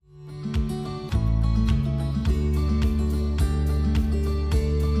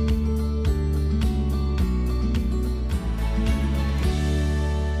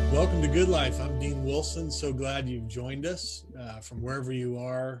Good Life. I'm Dean Wilson. So glad you've joined us from wherever you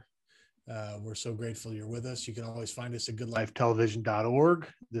are. We're so grateful you're with us. You can always find us at goodlifetelevision.org.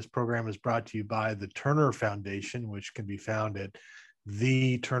 This program is brought to you by the Turner Foundation, which can be found at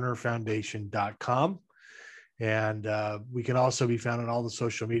theturnerfoundation.com. And we can also be found on all the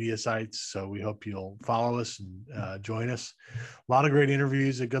social media sites. So we hope you'll follow us and join us. A lot of great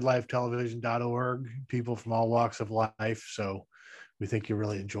interviews at goodlifetelevision.org, people from all walks of life. So we think you'll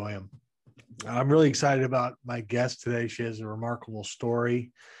really enjoy them. I'm really excited about my guest today. She has a remarkable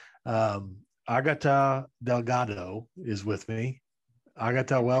story. Agata Delgado is with me.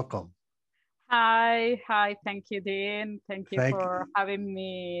 Agata, welcome. Hi. Thank you, Dean. Thank you for having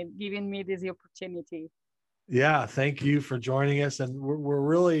me, giving me this opportunity. Yeah, thank you for joining us. And we're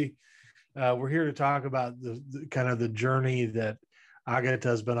really, we're here to talk about the kind of the journey that Agata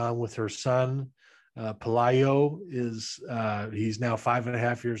has been on with her son. Pelayo he's now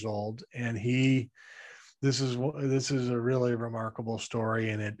 5.5 years old, and this is a really remarkable story,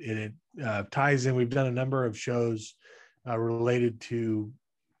 and it ties in. We've done a number of shows related to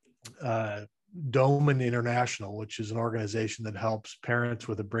Domen International, which is an organization that helps parents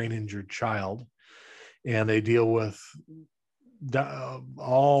with a brain injured child, and they deal with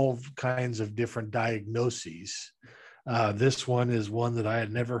all kinds of different diagnoses. This one is one that I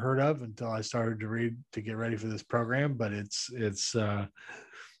had never heard of until I started to read to get ready for this program, but it's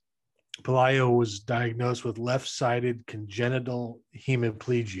Pelayo was diagnosed with left-sided congenital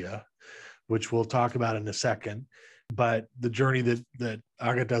hemiplegia, which we'll talk about in a second. But the journey that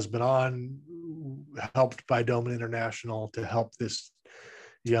Agata has been on, helped by Domen International to help this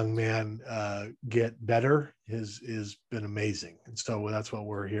young man get better, has been amazing. And so that's what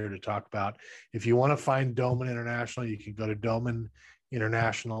we're here to talk about. If you want to find Domen International, you can go to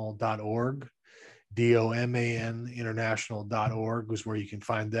domeninternational.org. DOMAN international.org is where you can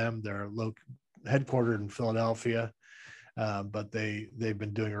find them. They're headquartered in Philadelphia, but they've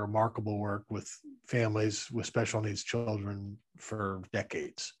been doing remarkable work with families with special needs children for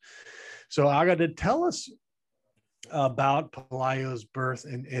decades. So Agata, tell us about Pelayo's birth,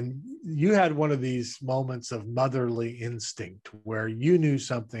 and you had one of these moments of motherly instinct where you knew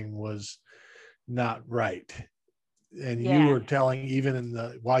something was not right, and you were telling, even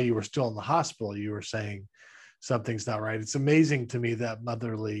while you were still in the hospital, you were saying something's not right. It's amazing to me, that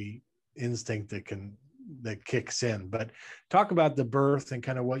motherly instinct that kicks in. But talk about the birth and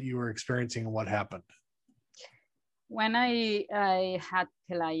kind of what you were experiencing and what happened. When I had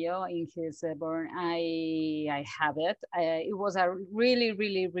Pelayo in his born, I had it. It was a really,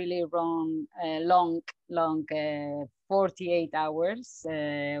 really, really long 48 hours.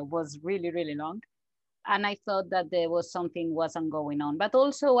 Was really, really long. And I thought that there was something wasn't going on. But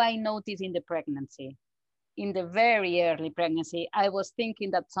also I noticed in the pregnancy, in the very early pregnancy, I was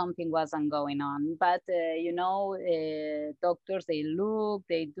thinking that something wasn't going on. But, doctors, they look,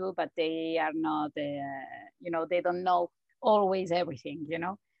 they do, but they are not, they don't know always everything,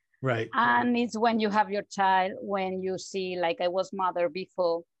 Right. And it's when you have your child, when you see, like I was mother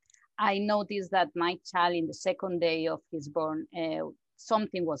before, I noticed that my child in the second day of his born,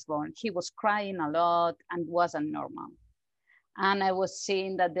 something was wrong. He was crying a lot and wasn't normal. And I was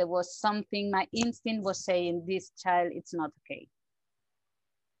seeing that there was something, my instinct was saying, this child, it's not okay.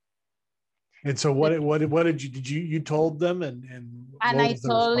 And so what did you told them and I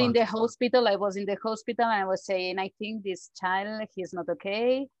told in the hospital, I was in the hospital and I was saying, I think this child, he's not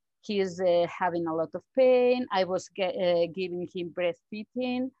okay. He's having a lot of pain. I was giving him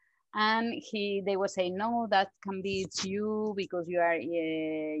breastfeeding. And they were saying, no, that can be it's you, because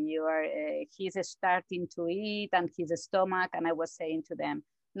he's starting to eat and his stomach. And I was saying to them,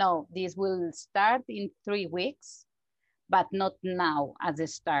 no, this will start in 3 weeks, but not now as it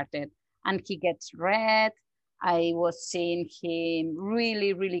started. And he gets red. I was seeing him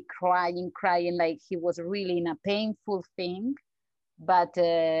really, really crying, like he was really in a painful thing. But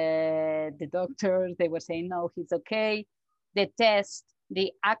the doctors, they were saying, no, he's okay. The test,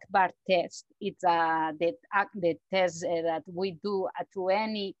 the ACBAR test, it's the test that we do to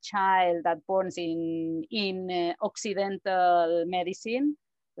any child that borns in Occidental medicine,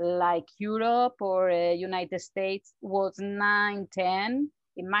 like Europe or United States, was 9, 10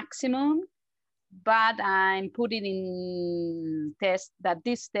 in maximum. But I'm putting in test that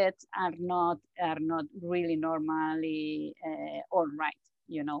these tests are not really normally all right,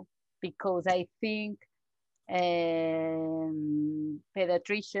 because I think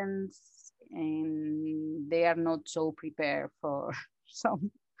pediatricians, and they are not so prepared for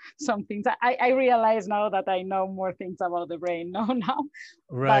some things. I realize now that I know more things about the brain now.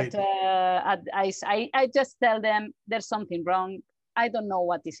 Right. But I just tell them there's something wrong. I don't know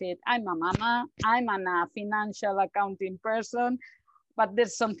what is it. I'm a mama, I'm a financial accounting person, but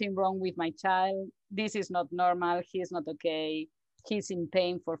there's something wrong with my child. This is not normal, he's not okay. He's in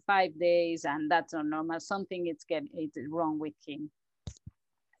pain for 5 days and that's not normal. Something is wrong with him.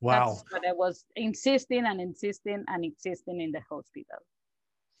 Wow. That's what I was insisting and insisting and insisting in the hospital.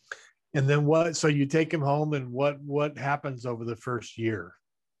 And then what? So you take him home, and what happens over the first year?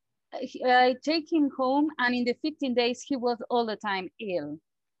 I take him home, and in the 15 days, he was all the time ill.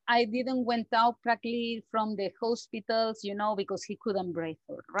 I didn't went out practically from the hospitals, you know, because he couldn't breathe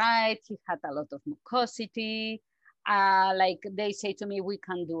right. He had a lot of mucosity. Like they say to me, we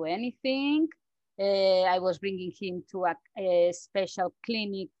can't do anything. I was bringing him to a special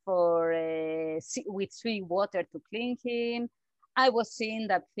clinic for with sweet water to clean him. I was seeing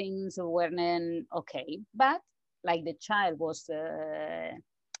that things weren't okay, but like the child was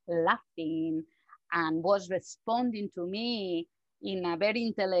laughing and was responding to me in a very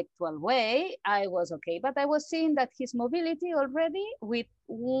intellectual way, I was okay. But I was seeing that his mobility already,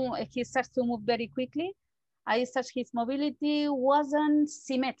 he starts to move very quickly. His mobility wasn't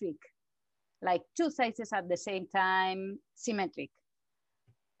symmetric, like two sizes at the same time, symmetric.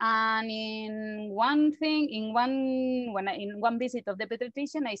 And in one visit of the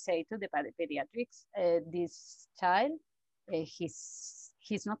pediatrician, I say to the pediatrics, this child,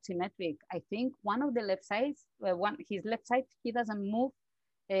 he's not symmetric. I think one of the left sides, his left side, he doesn't move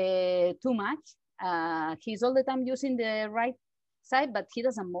too much. He's all the time using the right side, but he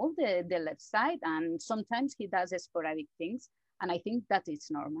doesn't move the left side. And sometimes he does sporadic things. And I think that is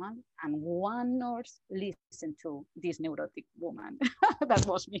normal. And one nurse listened to this neurotic woman, that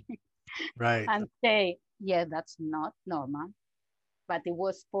was me, right, and say, yeah, that's not normal. But it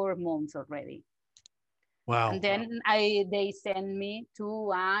was 4 months already. Wow. And then they sent me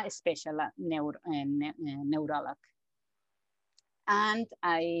to a special neurologist. And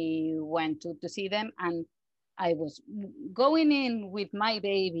I went to see them, and I was going in with my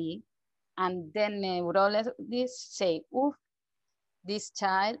baby, and then neurologists say, oof, this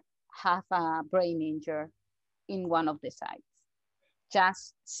child have a brain injury in one of the sides.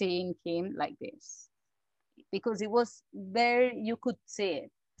 Just seeing him like this, because it was there, you could see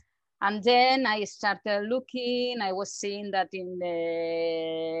it. And then I started looking. I was seeing that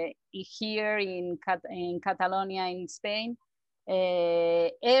here in Catalonia, in Spain,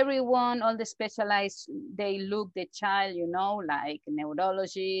 everyone, all the specialized, they look the child, you know, like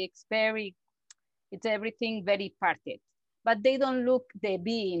neurology. It's everything very parted. But they don't look the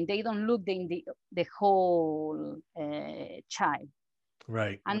being, they don't look the whole child.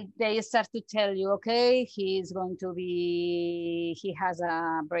 Right. And they start to tell you, okay, he has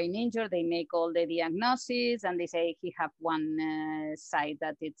a brain injury. They make all the diagnosis, and they say he have one side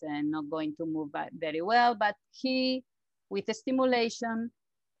that it's not going to move very well, but with the stimulation,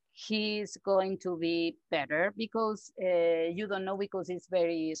 he's going to be better, because you don't know, because it's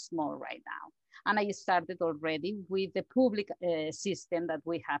very small right now. And I started already with the public system that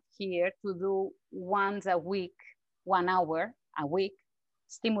we have here to do once a week, 1 hour a week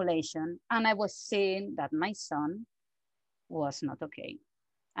stimulation. And I was seeing that my son was not okay.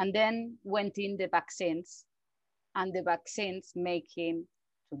 And then went in the vaccines, and the vaccines make him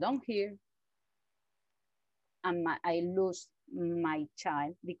to don't hear. And I lose my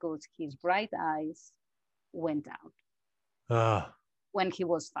child because his bright eyes went out when he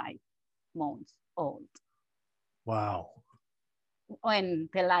was 5 months old. Wow. When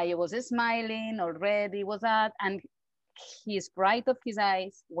Pelayo was smiling already, was that, and his bright of his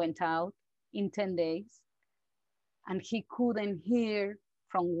eyes went out in 10 days, and he couldn't hear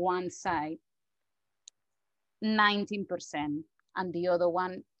from one side 19%, and the other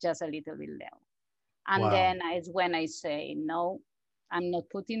one just a little bit low. And then is when I say, no, I'm not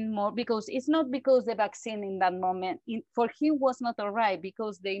putting more, because it's not because the vaccine in that moment, for him was not all right,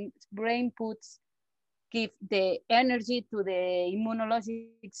 because the brain give the energy to the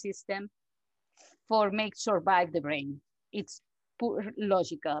immunologic system for make survive the brain. It's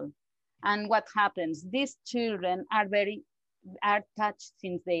logical. And what happens, these children are touched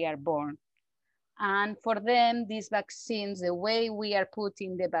since they are born. And for them, these vaccines, the way we are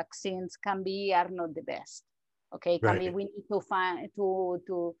putting the vaccines are not the best. Okay, right. We need to find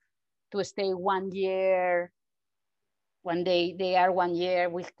to stay 1 year. When they are 1 year,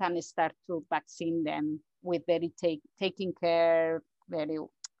 we can start to vaccine them with very taking care, very,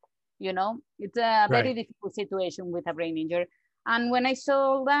 you know, it's a very difficult situation with a brain injury. And when I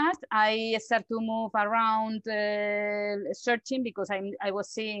saw that, I started to move around searching, because I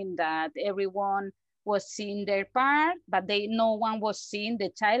was seeing that everyone was seeing their part, but no one was seeing the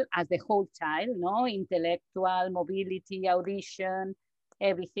child as the whole child, no, intellectual, mobility, audition,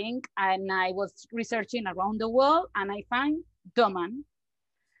 everything. And I was researching around the world, and I found Doman.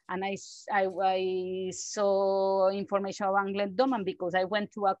 And I saw information about Glenn Doman because I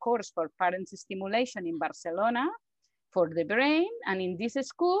went to a course for parents stimulation in Barcelona for the brain. And in this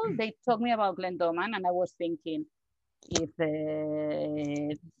school, they taught me about Glenn Doman, and I was thinking, if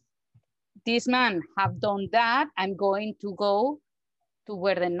this man have done that, I'm going to go to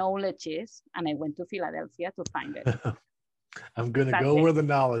where the knowledge is. And I went to Philadelphia to find it. I'm going to go where the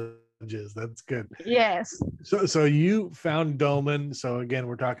knowledge is. That's good. Yes. So you found Doman. So again,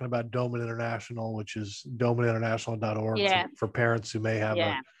 we're talking about Doman International, which is domaninternational.org Yeah. for parents who may have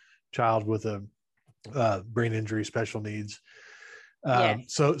a child with a brain injury, special needs.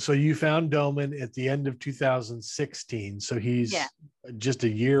 So you found Doman at the end of 2016. So he's just a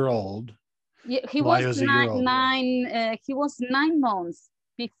year old. Yeah, he was he was 9 months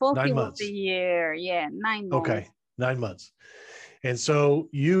before he was a year. Yeah, 9 months. Okay, 9 months. And so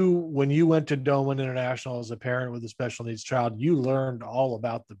when you went to Doman International as a parent with a special needs child, you learned all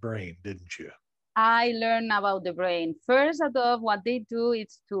about the brain, didn't you? I learned about the brain. First of all, what they do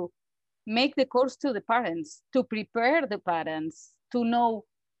is to make the course to the parents, to prepare the parents, to know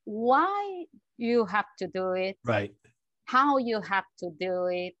why you have to do it, right? How you have to do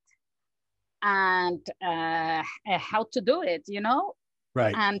it, and how to do it,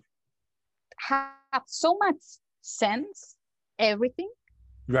 right? And have so much sense, everything,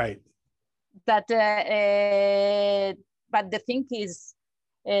 right? That, but the thing is,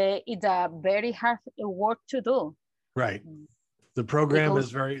 it's a very hard work to do. Right. The program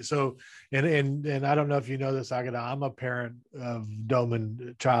is very and I don't know if you know this, Agata, I'm a parent of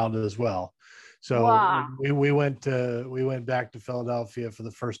Doman child as well. So wow. we went back to Philadelphia for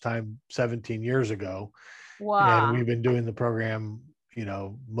the first time 17 years ago. Wow. And we've been doing the program,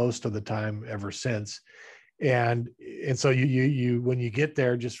 most of the time ever since. And so you when you get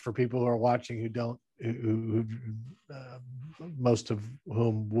there, just for people who are watching who most of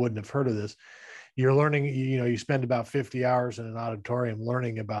whom wouldn't have heard of this, you're learning, you spend about 50 hours in an auditorium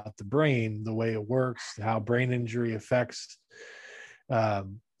learning about the brain, the way it works, how brain injury affects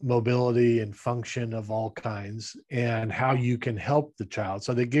mobility and function of all kinds, and how you can help the child.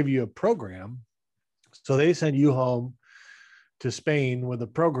 So they give you a program. So they send you home to Spain with a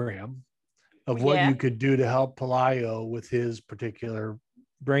program of what you could do to help Pelayo with his particular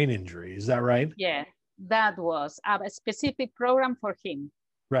brain injury. Is that right? Yeah, that was a specific program for him.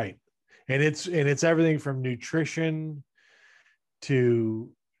 Right. And it's everything from nutrition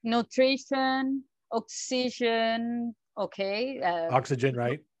to oxygen, oxygen,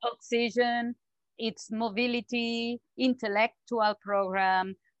 right? Oxygen, it's mobility, intellectual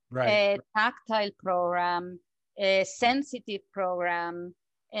program, right? Tactile program, sensitive program,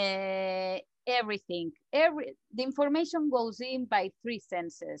 everything. The information goes in by 3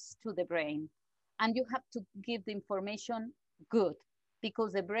 senses to the brain, and you have to give the information good,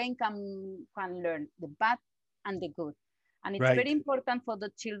 because the brain can learn the bad and the good. And it's very important for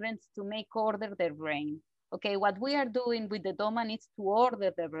the children to make order their brain. Okay, what we are doing with the Doman is to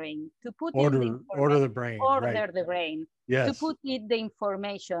order the brain, to put order the brain, the brain, yes. To put in the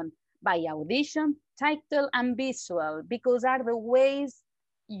information by audition, tactile, and visual, because are the ways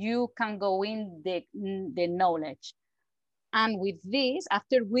you can go in the knowledge. And with this,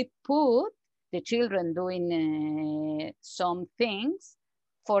 after we put the children doing some things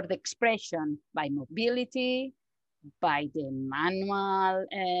for the expression by mobility, by the manual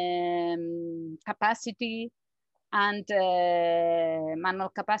capacity, and manual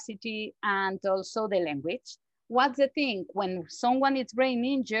capacity, and also the language. What's the thing? When someone is brain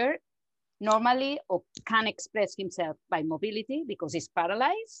injured, normally or can express himself by mobility because he's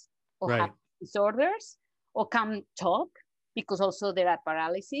paralyzed or have disorders, or can talk because also there are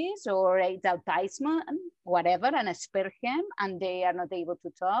paralysis or it's autism, whatever, and Asperger, and they are not able to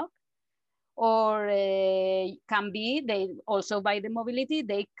talk. Or can be, they also by the mobility,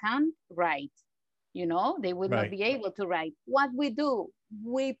 they can't write, they will not be able to write. What we do,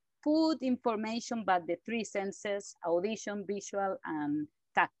 we put information about the 3 senses, audition, visual, and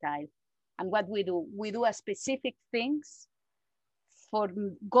tactile. And what we do a specific things for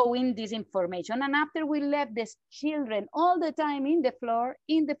going this information. And after we left the children all the time in the floor,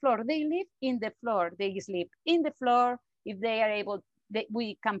 they live in the floor, they sleep in the floor. If they are able,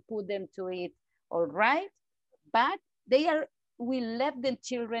 we can put them to it, all right. But we left the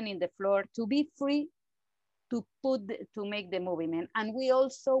children in the floor to be free to make the movement. And we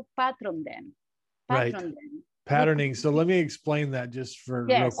also patron them. Patterning. So let me explain that just for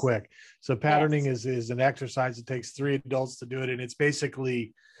real Yes. quick. So patterning Yes. is an exercise. It takes 3 adults to do it. And it's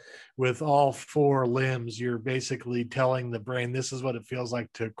basically with all 4 limbs, you're basically telling the brain, this is what it feels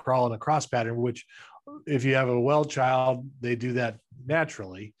like to crawl in a cross pattern, which if you have a well child, they do that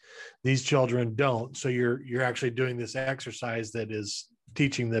naturally. These children don't. So you're actually doing this exercise that is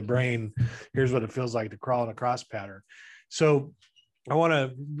teaching the brain, here's what it feels like to crawl in a cross pattern. So I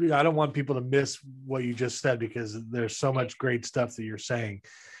don't want people to miss what you just said, because there's so much great stuff that you're saying.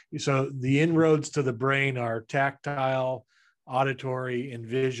 So the inroads to the brain are tactile, auditory, and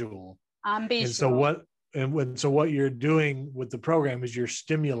visual. And And so visual. what you're doing with the program is you're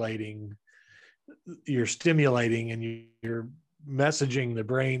stimulating and you're messaging the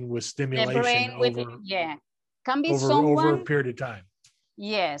brain with The stimulation brain with, over yeah, can be over a someone. period of time.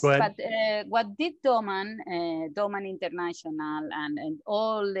 Yes, Go but ahead. what did Doman International and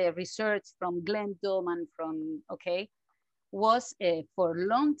all the research from Glenn Doman was for a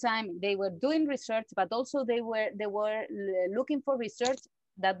long time they were doing research, but also they were looking for research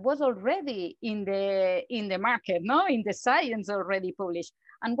that was already in the market, no, in the science already published.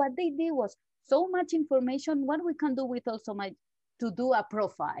 And what they did was so much information. What we can do with also to do a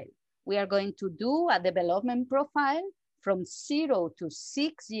profile. We are going to do a development profile from 0 to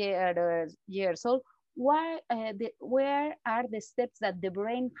 6 years old. Where are the steps that the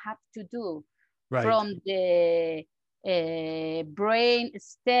brain have to do? Right. From the brain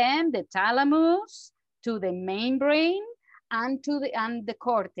stem, the thalamus, to the main brain, and to the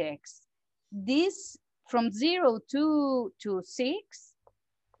cortex. This from 0 to 6,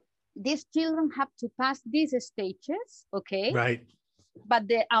 these children have to pass these stages, okay? Right. But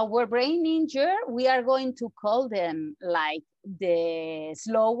our brain injury, we are going to call them like the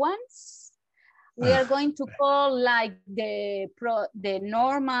slow ones. We are going to call like the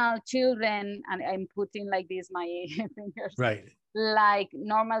normal children, and I'm putting like this my fingers. Right. Like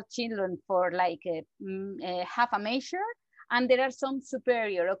normal children for like half a measure, and there are some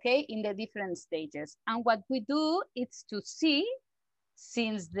superior, okay, in the different stages. And what we do is to see,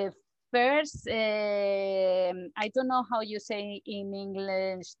 since the first, I don't know how you say in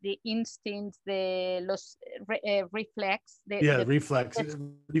English, the instincts, reflex.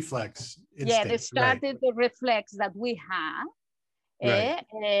 Reflex Yeah, instinct. they started Right. the reflex that we have. Right.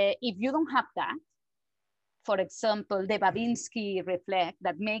 If you don't have that, for example, the Babinski reflex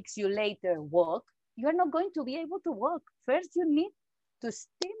that makes you later walk, you are not going to be able to walk. First, you need to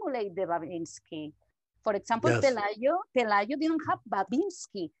stimulate the Babinski. For example, Yes. Pelayo didn't have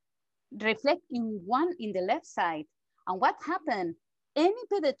Babinski reflect in the left side. And what happened? Any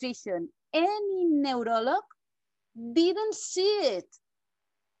pediatrician, any neurolog didn't see it.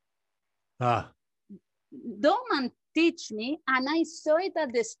 Doman teach me, and I saw it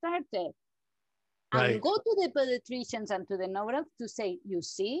at the starter. Right. And go to the pediatricians and to the neurolog to say, you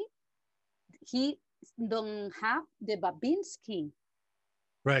see, he don't have the Babinski.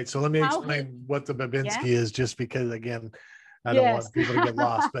 Right. So let me explain what the Babinski is, just because, again, I don't want people to get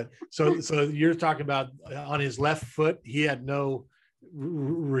lost. But so you're talking about on his left foot, he had no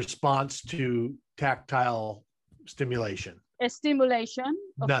response to tactile stimulation. A stimulation,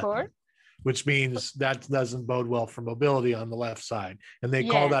 of course. Which means that doesn't bode well for mobility on the left side. And they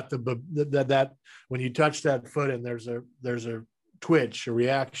call that that when you touch that foot and there's a twitch, a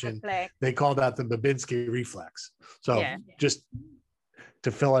reaction, they call that the Babinski reflex. So just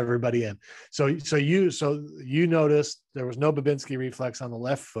to fill everybody in. So you noticed there was no Babinski reflex on the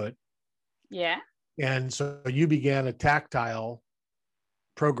left foot. Yeah. And so you began a tactile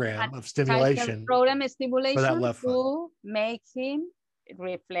program of stimulation. Program of stimulation for that left foot to make him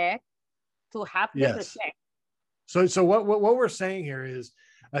reflect, to have the reflect. So what we're saying here is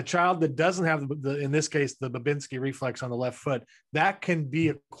a child that doesn't have the in this case the Babinski reflex on the left foot, that can be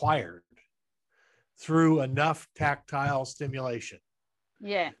acquired through enough tactile stimulation.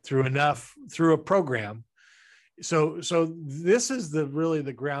 Yeah. Through a program. So this is really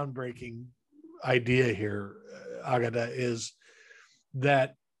the groundbreaking idea here, Agata, is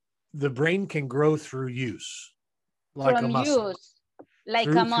that the brain can grow through use, like a muscle. Like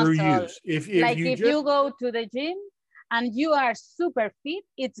a muscle. Through use. If you go to the gym and you are super fit,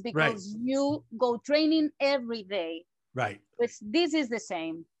 it's because you go training every day. Right. This is the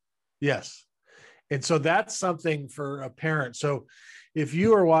same. Yes. And so that's something for a parent. So if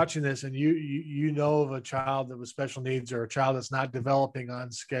you are watching this and you know of a child that with special needs, or a child that's not developing on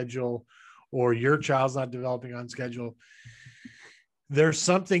schedule, or your child's not developing on schedule, there's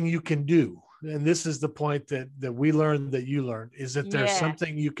something you can do. And this is the point that we learned, that you learned, is that there's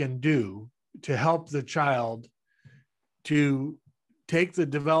something you can do to help the child to take the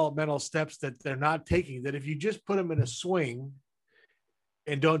developmental steps that they're not taking, that if you just put them in a swing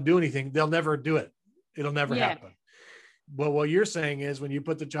and don't do anything, they'll never do it. It'll never happen. But what you're saying is when you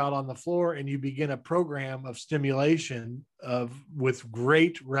put the child on the floor and you begin a program of stimulation with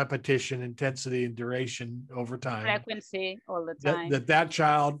great repetition, intensity, and duration over time, frequency all the time, that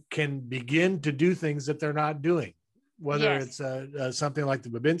child can begin to do things that they're not doing, whether it's something like the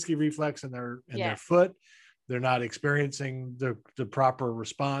Babinski reflex in their foot, they're not experiencing the proper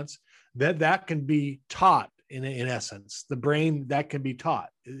response. That can be taught in essence. The brain, that can be taught.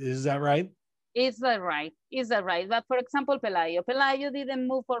 Is that right? Is that right? But for example, Pelayo didn't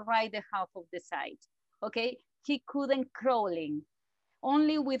move or right the half of the side. Okay, he couldn't crawling,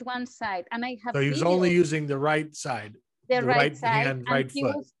 only with one side. And I have. So he was only using the right side. The right side, hand, right and he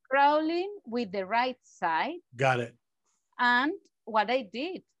foot. was crawling with the right side. Got it. And what I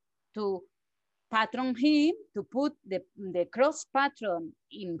did to pattern him, to put the cross pattern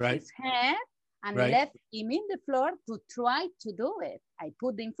in his head, and left him in the floor to try to do it. I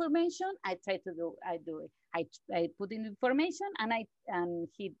put the information, I do it. I put in information, and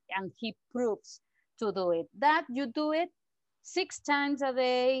he proves to do it. That you do it 6 times a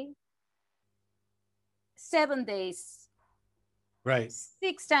day, 7 days. Right.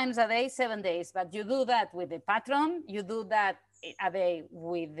 6 times a day, 7 days. But you do that with the pattern. You do that a day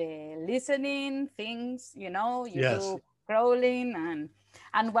with the listening things. You do crawling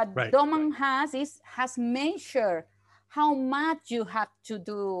and what Doman has measured how much you have to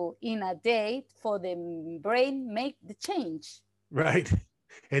do in a day for the brain make the change. Right.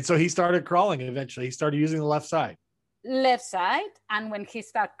 And so he started crawling eventually. He started using the left side. And when he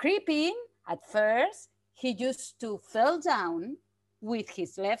started creeping, at first, he used to fall down with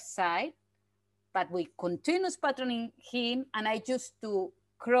his left side, but we continuous patterning him, and I used to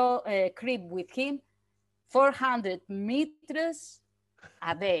creep with him 400 meters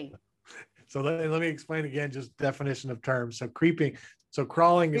a day. So let me explain again, just definition of terms. So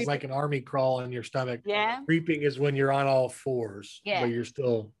crawling is like an army crawl in your stomach. Yeah. Creeping is when you're on all fours, but you're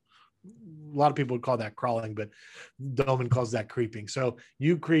still, a lot of people would call that crawling, but Doman calls that creeping. So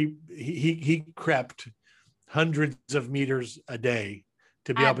you creep, he crept hundreds of meters a day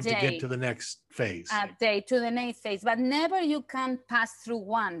to be able to get to the next phase. A day to the next phase, but never you can pass through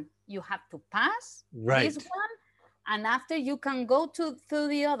one. You have to pass this one, and after you can go to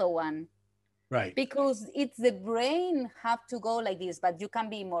the other one. Right. Because it's the brain have to go like this, but you can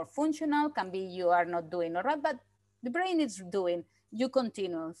be more functional, can be you are not doing all right, but the brain is doing, you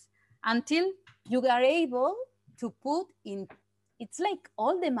continues until you are able to put in, it's like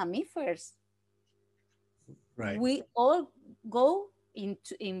all the mammifers. Right. We all go in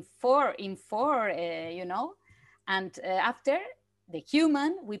four, and after the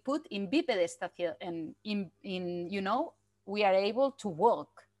human, we put in biped station, and we are able to walk.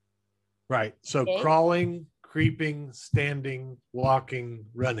 Right. So crawling, creeping, standing, walking,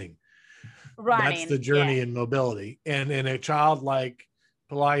 running. That's the journey in mobility. And a child like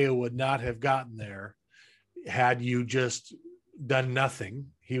Pelayo would not have gotten there had you just done nothing.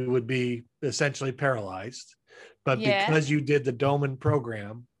 He would be essentially paralyzed. But because you did the Doman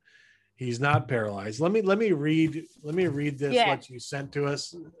program, he's not paralyzed. Let me read this what you sent to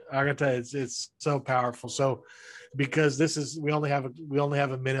us, Agatha. It's so powerful. So because we only have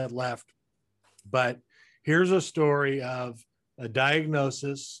a minute left. But here's a story of a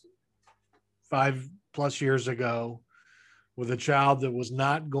diagnosis 5+ years ago with a child that was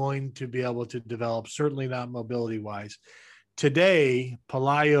not going to be able to develop, certainly not mobility wise. Today,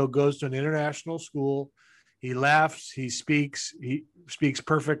 Pelayo goes to an international school. He laughs, he speaks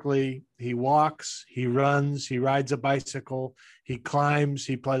perfectly. He walks, he runs, he rides a bicycle, he climbs,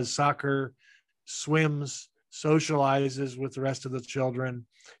 he plays soccer, swims, socializes with the rest of the children.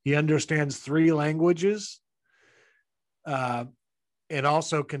 He understands 3 languages and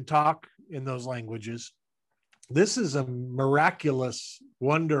also can talk in those languages. This is a miraculous,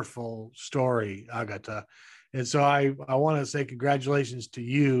 wonderful story, Agatha. And so I want to say congratulations to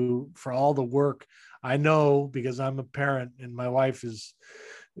you for all the work. I know because I'm a parent and my wife has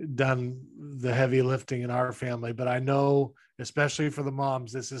done the heavy lifting in our family, but I know, especially for the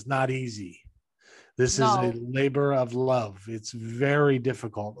moms, this is not easy. This is a labor of love. It's very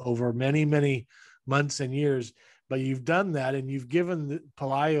difficult over many, many months and years, but you've done that, and you've given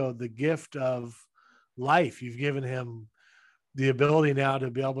Pelayo the gift of life. You've given him the ability now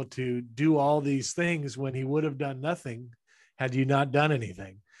to be able to do all these things when he would have done nothing had you not done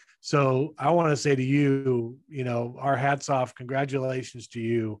anything. So I want to say to you, our hats off, congratulations to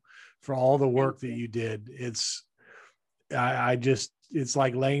you for all the work that you did. it's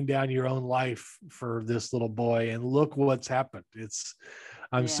like laying down your own life for this little boy, and look what's happened.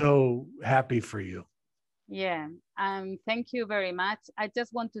 I'm so happy for you. Yeah. Thank you very much. I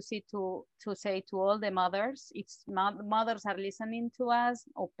just want to say to all the mothers, if mothers are listening to us,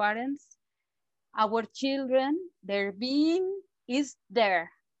 or parents, our children, their being is there.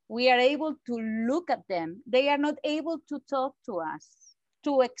 We are able to look at them. They are not able to talk to us,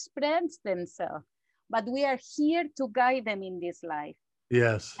 to express themselves, but we are here to guide them in this life.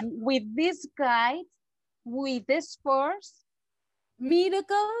 Yes. And with this guide, with this force,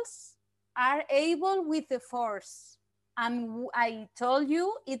 miracles are able with the force. And I told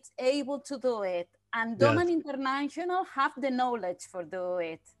you it's able to do it. And Doman International have the knowledge for do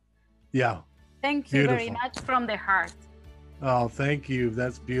it. Yeah. Thank you very much from the heart. Oh, thank you.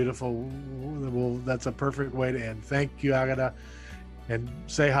 That's beautiful. Well, that's a perfect way to end. Thank you, Agata. And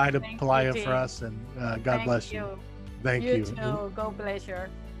say hi to Pelaya for us, and God bless you. Thank you. You too. Go pleasure.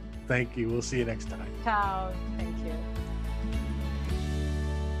 Thank you. We'll see you next time. Ciao. Thank you.